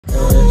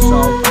so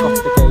I got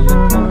to the game.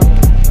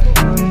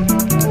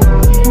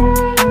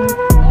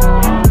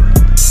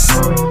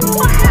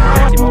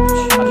 Pretty much,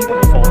 I just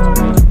want your thoughts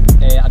on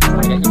it. I just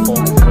want to get your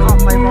thoughts. I can't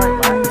play right.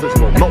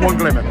 Not one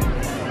glimmer.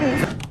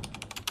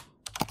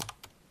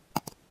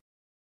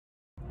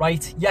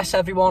 Right, yes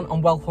everyone,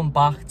 and welcome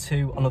back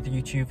to another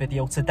YouTube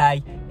video.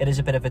 Today, it is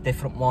a bit of a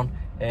different one.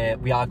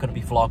 We are going to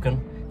be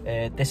vlogging.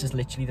 This is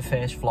literally the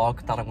first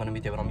vlog that I'm going to be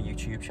doing on my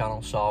YouTube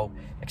channel, so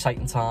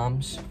exciting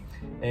times.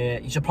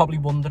 You're probably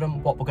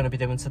wondering what we're going to be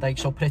doing today,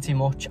 so pretty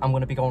much I'm going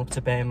to be going up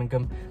to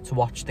Birmingham to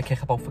watch the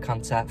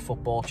Kickabout4cancer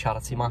football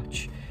charity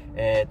match.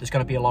 There's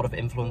going to be a lot of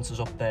influencers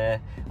up there,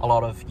 a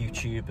lot of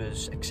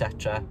YouTubers,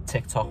 etc,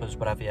 TikTokers,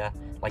 whatever you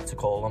like to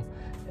call them.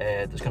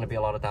 There's going to be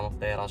a lot of them up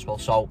there as well,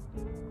 so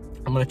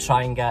I'm going to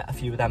try and get a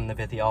few of them in the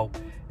video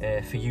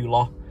for you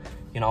lot.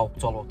 You know,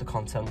 it's all about the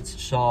content.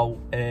 So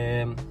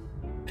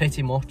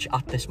pretty much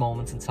at this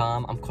moment in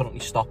time, I'm currently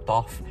stopped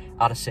off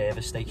at a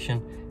service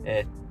station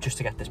just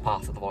to get this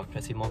part of the vlog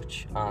pretty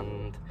much,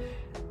 and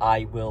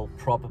I will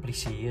probably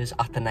see you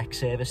at the next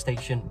service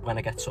station when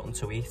I get something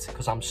to eat,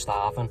 because I'm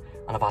starving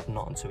and I've had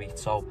nothing to eat.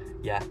 So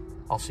yeah,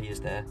 I'll see you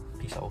there.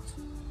 Peace out.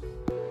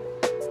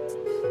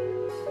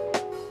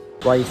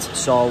 Right,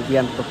 so we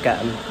ended up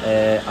getting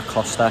a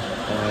Costa,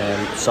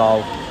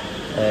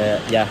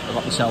 yeah, I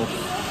got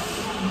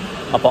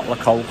myself a bottle of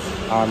Coke,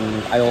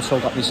 and I also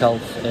got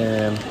myself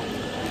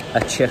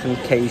a chicken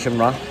Cajun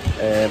wrap.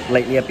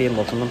 Lately I've been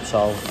loving them,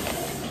 so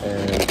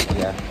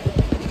yeah,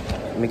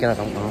 let me get it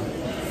out now,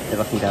 if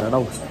I can get it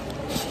out.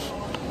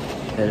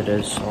 There it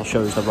is. I'll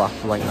show you the wrap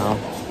right now.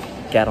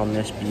 Get on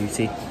this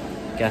beauty,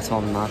 get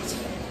on that.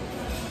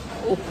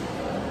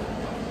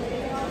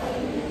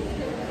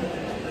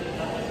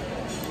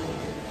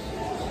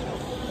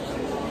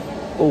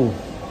 Oh.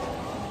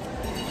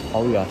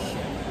 Oh yes.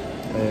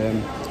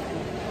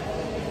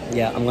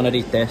 Yeah, I'm gonna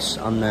eat this,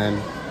 and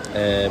then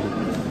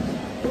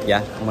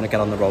yeah, I'm gonna get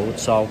on the road.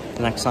 So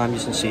the next time you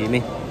can see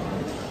me,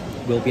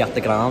 we'll be at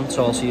the ground,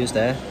 so I'll see you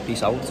there.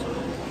 Peace out.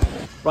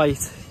 Right,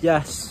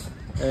 yes,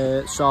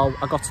 so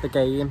I got to the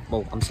game,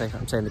 well, I'm saying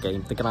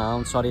the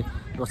ground, sorry.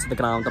 I got to the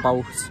ground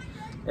about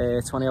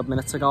 20 odd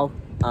minutes ago,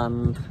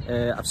 and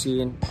I've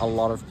seen a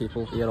lot of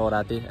people here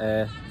already.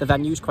 The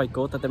venue's quite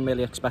good. I didn't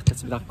really expect it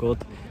to be that good.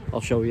 I'll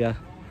show you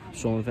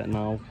some of it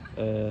now.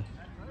 You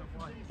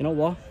know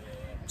what?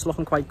 It's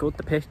looking quite good.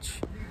 The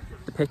pitch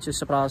is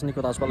surprisingly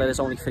good as well. It is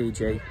only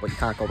 3G, but you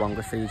can't go wrong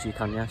with 3G,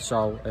 can you?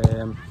 So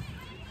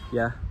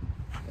yeah,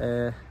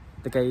 the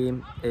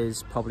game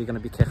is probably going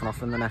to be kicking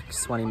off in the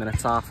next 20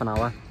 minutes, half an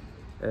hour.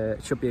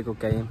 It should be a good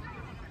game.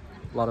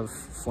 A lot of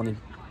funny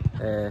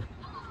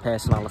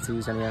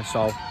personalities in here,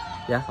 so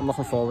yeah, I'm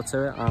looking forward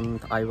to it,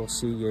 and I will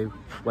see you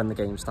when the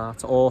game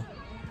starts, or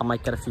I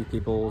might get a few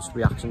people's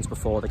reactions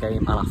before the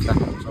game and after,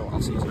 so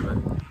I'll see you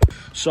soon.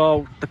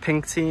 So the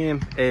pink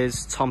team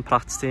is Tom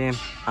Pratt's team,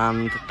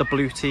 and the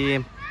blue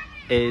team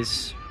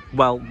is,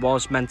 well,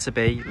 was meant to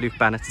be Luke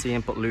Bennett's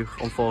team, but Luke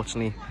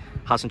unfortunately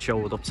hasn't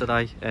showed up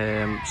today,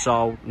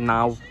 so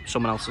now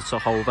someone else has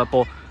took over.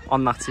 But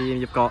on that team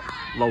you've got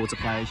loads of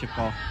players. You've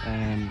got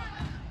Aaron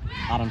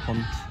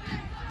Hunt,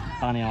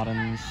 Danny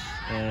Adams,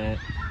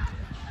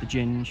 the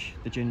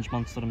Ginge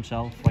monster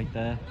himself right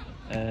there,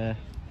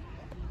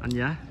 and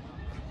yeah,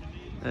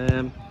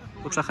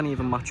 looks like an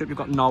even matchup. You've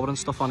got Noah and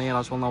stuff on here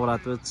as well, Noah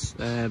Edwards.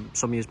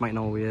 Some of you might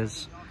know who he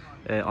is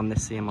on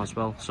this team as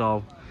well,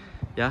 so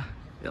yeah,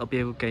 it'll be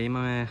a good game.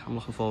 I'm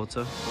looking forward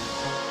to it.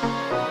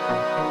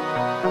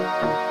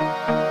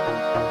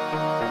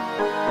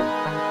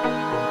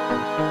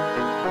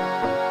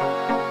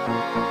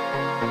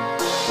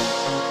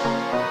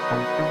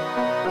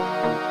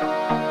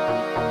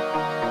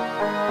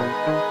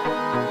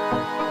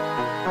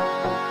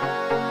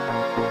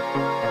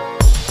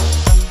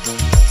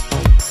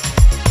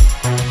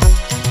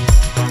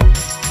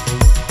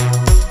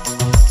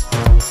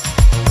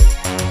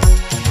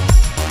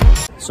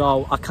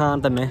 So I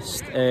kinda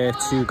missed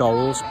 2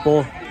 goals,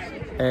 but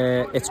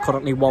it's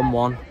currently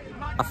 1-1.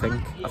 I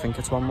think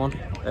it's 1-1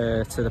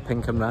 to the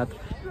pink and red.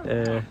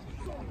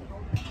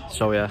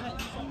 So yeah,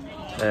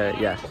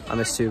 yeah, I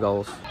missed 2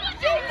 goals.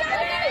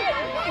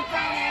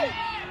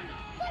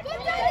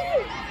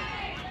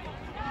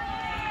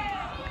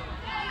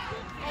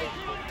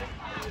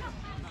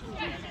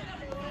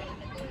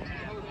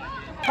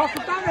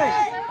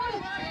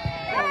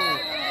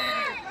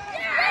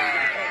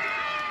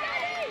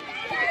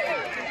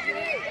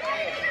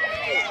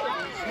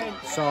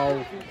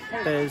 So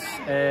there's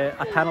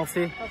a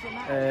penalty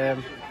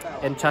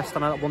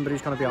interesting. I wonder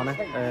who's going to be on it.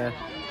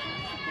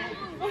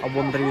 I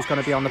wonder who's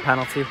going to be on the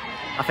penalty.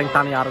 I think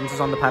Danny Adams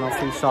is on the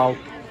penalty, so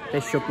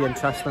this should be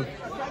interesting.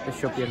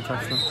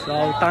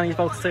 So Danny's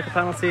about to take a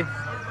penalty.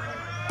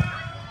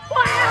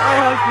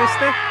 Oh, he's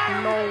missed it.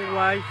 No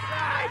way.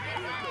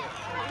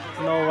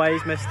 No way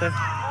he's missed it.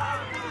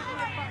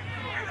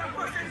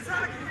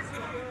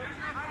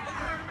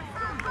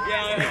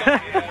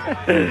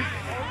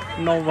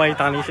 No way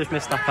Danny's just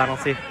missed that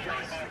penalty.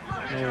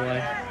 No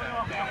way.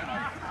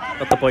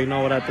 Got the boy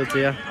Noah Edwards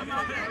here.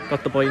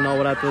 Got the boy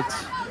Noah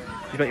Edwards.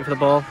 He's waiting for the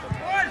ball.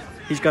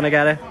 He's going to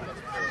get it.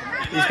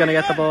 He's going to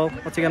get the ball.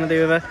 What's he going to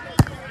do with it?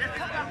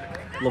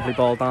 Lovely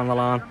ball down the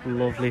line.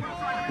 Lovely,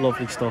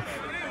 lovely stuff.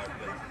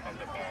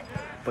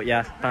 But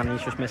yeah,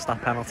 Danny's just missed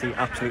that penalty.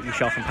 Absolutely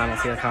shocking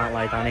penalty. I can't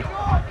lie, Danny.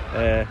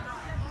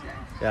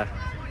 Yeah.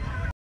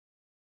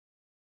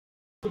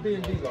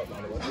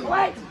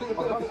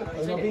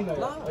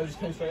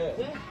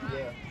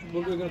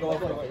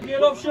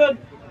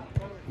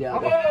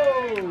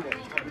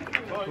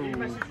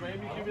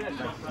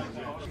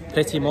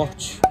 Pretty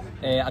much.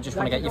 I just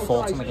want to get your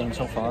thoughts on the game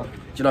so far. Do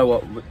you know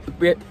what?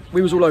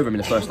 We was all over him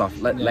in the first half.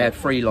 They had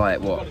 3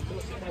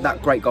 that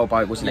great goal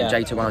by wasn't it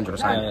J200 or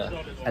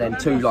something, and then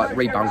 2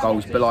 rebound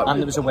goals. But and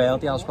there was a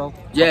worldie as well.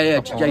 Yeah,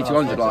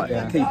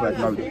 J200 keeper had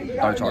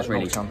no chance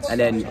really. Chance. And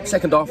then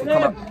second half we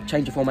come up,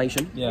 change of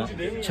formation,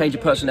 change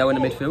of personnel in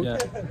the midfield.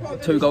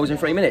 2 goals in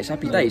 3 minutes.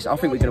 Happy days. I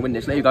think we're going to win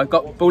this league.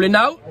 Got ball in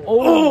now.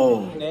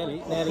 Oh,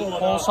 nearly.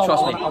 Also,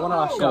 trust me. I want to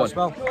ask you as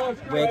well.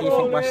 Where do you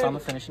think West Ham are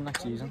finishing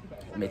next season?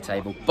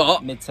 Mid-table,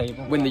 but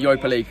mid-table. Win the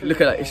Europa League.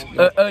 Look at that. It's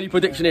early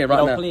prediction here right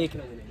Europa now.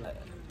 League.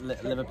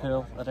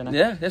 Liverpool, I don't know.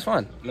 Yeah, that's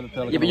fine.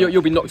 Liverpool. Yeah, but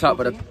you'll be knocked out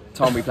by the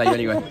time we play you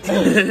anyway.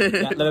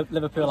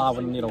 Liverpool are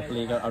winning the Europa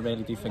League. I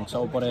really do think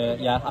so. But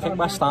yeah, I think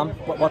West Ham.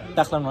 What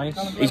Declan Rice?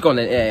 He's gone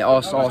in. Yeah,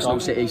 Arsenal,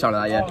 City, something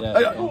like that.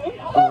 Yeah.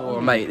 Oh,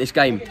 mate, this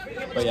game,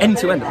 end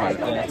to end.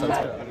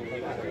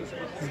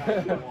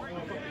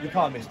 You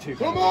can't miss 2.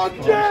 Come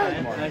on,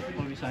 Jen! What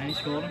are we saying? He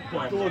scored.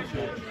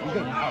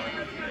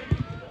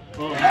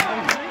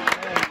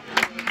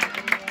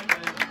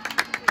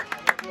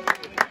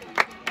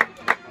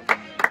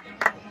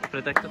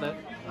 Predicted it.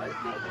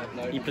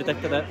 You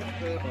predicted it.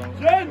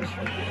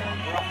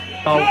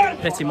 So,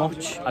 pretty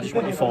much, I just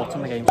want your thoughts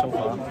on the game so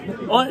far.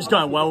 Oh, it's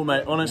going well,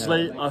 mate.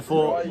 Honestly, I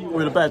thought we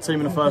were a better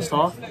team in the first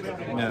half.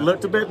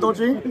 Looked a bit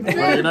dodgy, but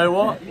you know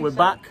what? We're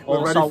back.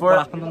 We're ready for what it.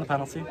 happened on the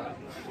penalty?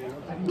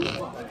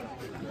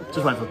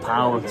 Just went for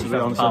power, to be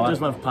honest.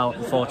 Just went for power.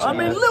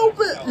 Unfortunately, I mean, a little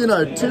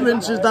bit, 2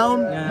 inches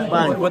down.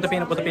 Bang. Would have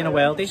been a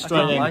worldie.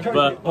 Straight in,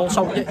 but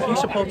also, you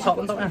support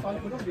Tottenham, don't you?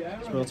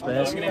 Support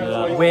Spurs.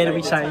 Where are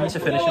we saying you to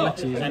finish in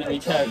next season?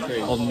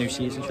 Or the new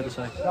season, should I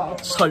say?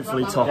 It's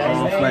hopefully top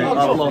half, mate.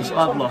 I've lost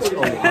all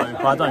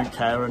hope. I don't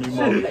care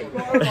anymore.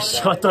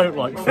 I don't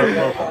like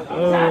football.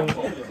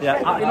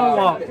 Yeah, you know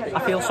what? I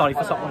feel sorry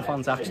for Tottenham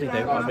fans. I actually do.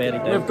 I really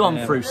do. We've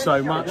gone through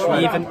so much.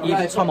 Even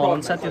Tom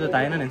Holland said the other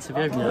day in an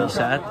interview. He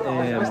said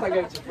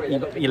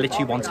he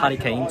literally wants Harry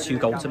Kane to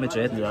go to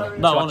Madrid to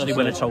actually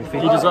win a trophy.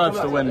 He deserves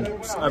to win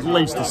at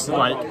least the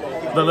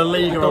La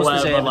Liga or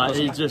whatever.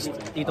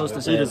 He does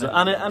deserve it.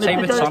 And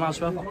same with Son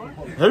as well.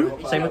 Who?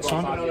 Same with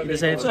Son. He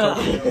deserves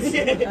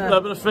it. No,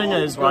 but the thing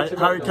is, right?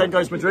 Harry Kane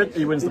goes to Madrid,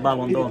 he wins the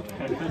Ballon d'Or.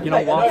 You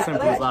know what?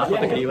 Simple as that. I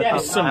agree with that.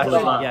 It's simple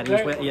as that.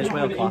 Yeah, he is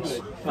world class.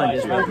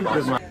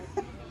 Good man.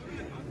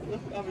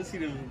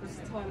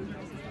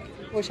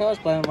 Wish I was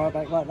playing right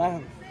back like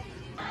that.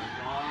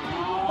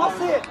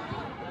 That's it!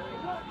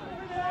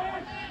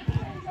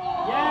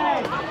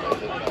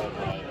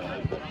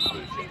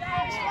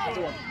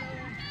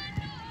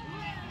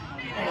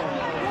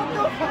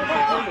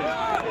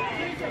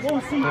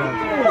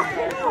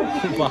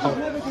 Wow.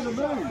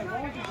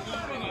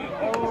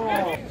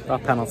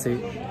 That penalty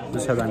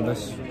was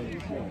horrendous.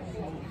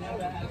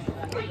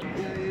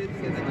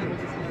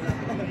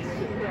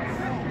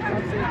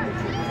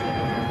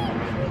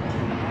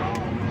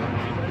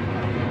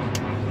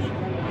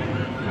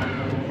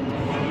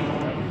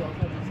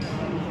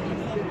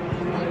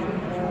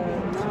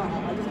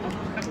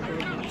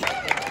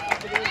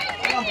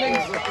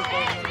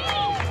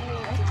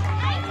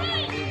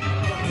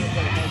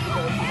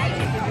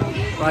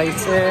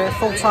 Right,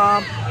 full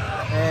time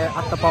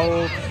at the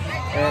Bowl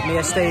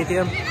Mere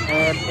Stadium.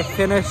 It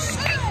finished,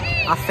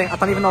 I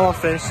don't even know what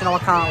finished, I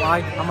can't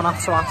lie. I'm going to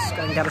have to ask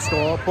and get a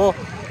score. But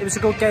it was a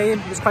good game,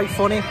 it was quite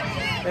funny.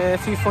 A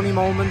few funny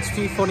moments, a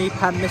few funny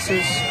pen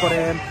misses. But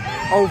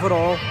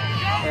overall,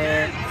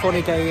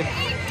 funny game.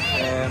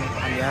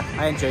 And yeah,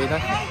 I enjoyed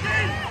it.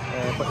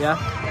 But yeah,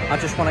 I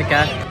just want to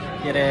get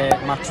your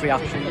match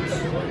reactions.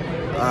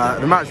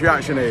 The match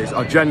reaction is,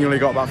 I genuinely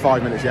got about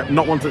 5 minutes yet.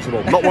 Not one touch the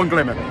ball, not one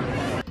glimmer.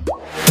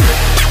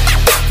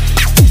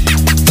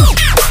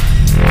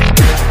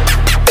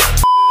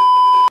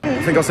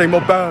 I think I've seen more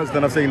birds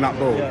than I've seen that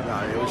ball. No,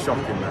 it was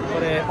shocking, man.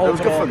 But, it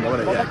was good fun though,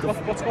 wasn't it?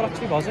 Yeah. What score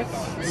actually was it?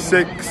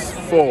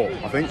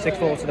 6-4, I think.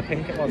 6-4 to the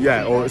pink it was.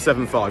 Yeah, or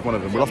 7-5, one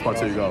of them. We lost by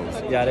 2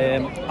 goals. Yeah,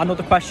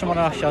 another question I want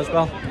to ask you as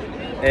well.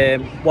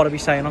 What are we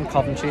saying on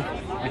Coventry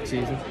next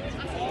season?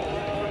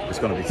 It's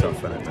going to be tough,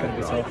 isn't it? It's going to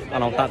be tough. I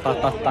know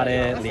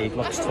that league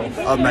looks tough.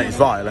 Oh, mate, it's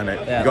vital, isn't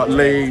it? Yeah. You've got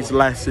Leeds,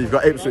 Leicester, you've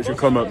got Ipswich who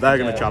come up, they're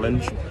going to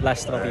challenge.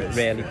 Leicester will be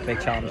really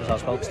big challenges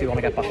as well, because they want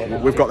to get back on.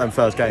 We've got them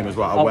first game as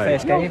well, away.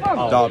 First game?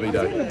 Derby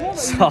Day.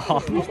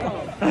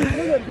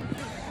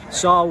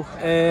 So,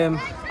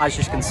 as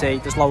you can see,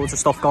 there's loads of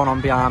stuff going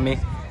on behind me.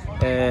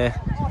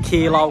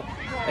 Kilo,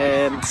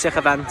 sick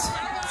event,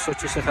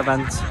 such a sick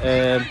event.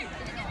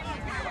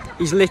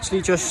 He's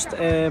literally just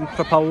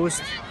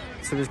proposed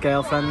to his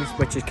girlfriend,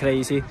 which is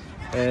crazy.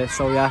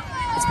 So yeah,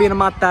 it's been a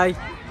mad day.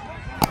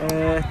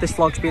 This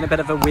vlog's been a bit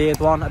of a weird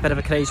one, a bit of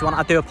a crazy one.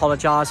 I do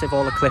apologise if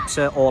all the clips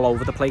are all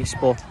over the place,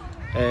 but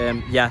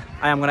yeah,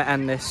 I am going to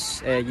end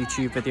this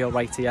YouTube video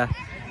right here.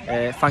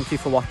 Thank you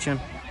for watching,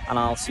 and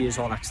I'll see you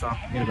all next time.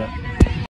 In a bit.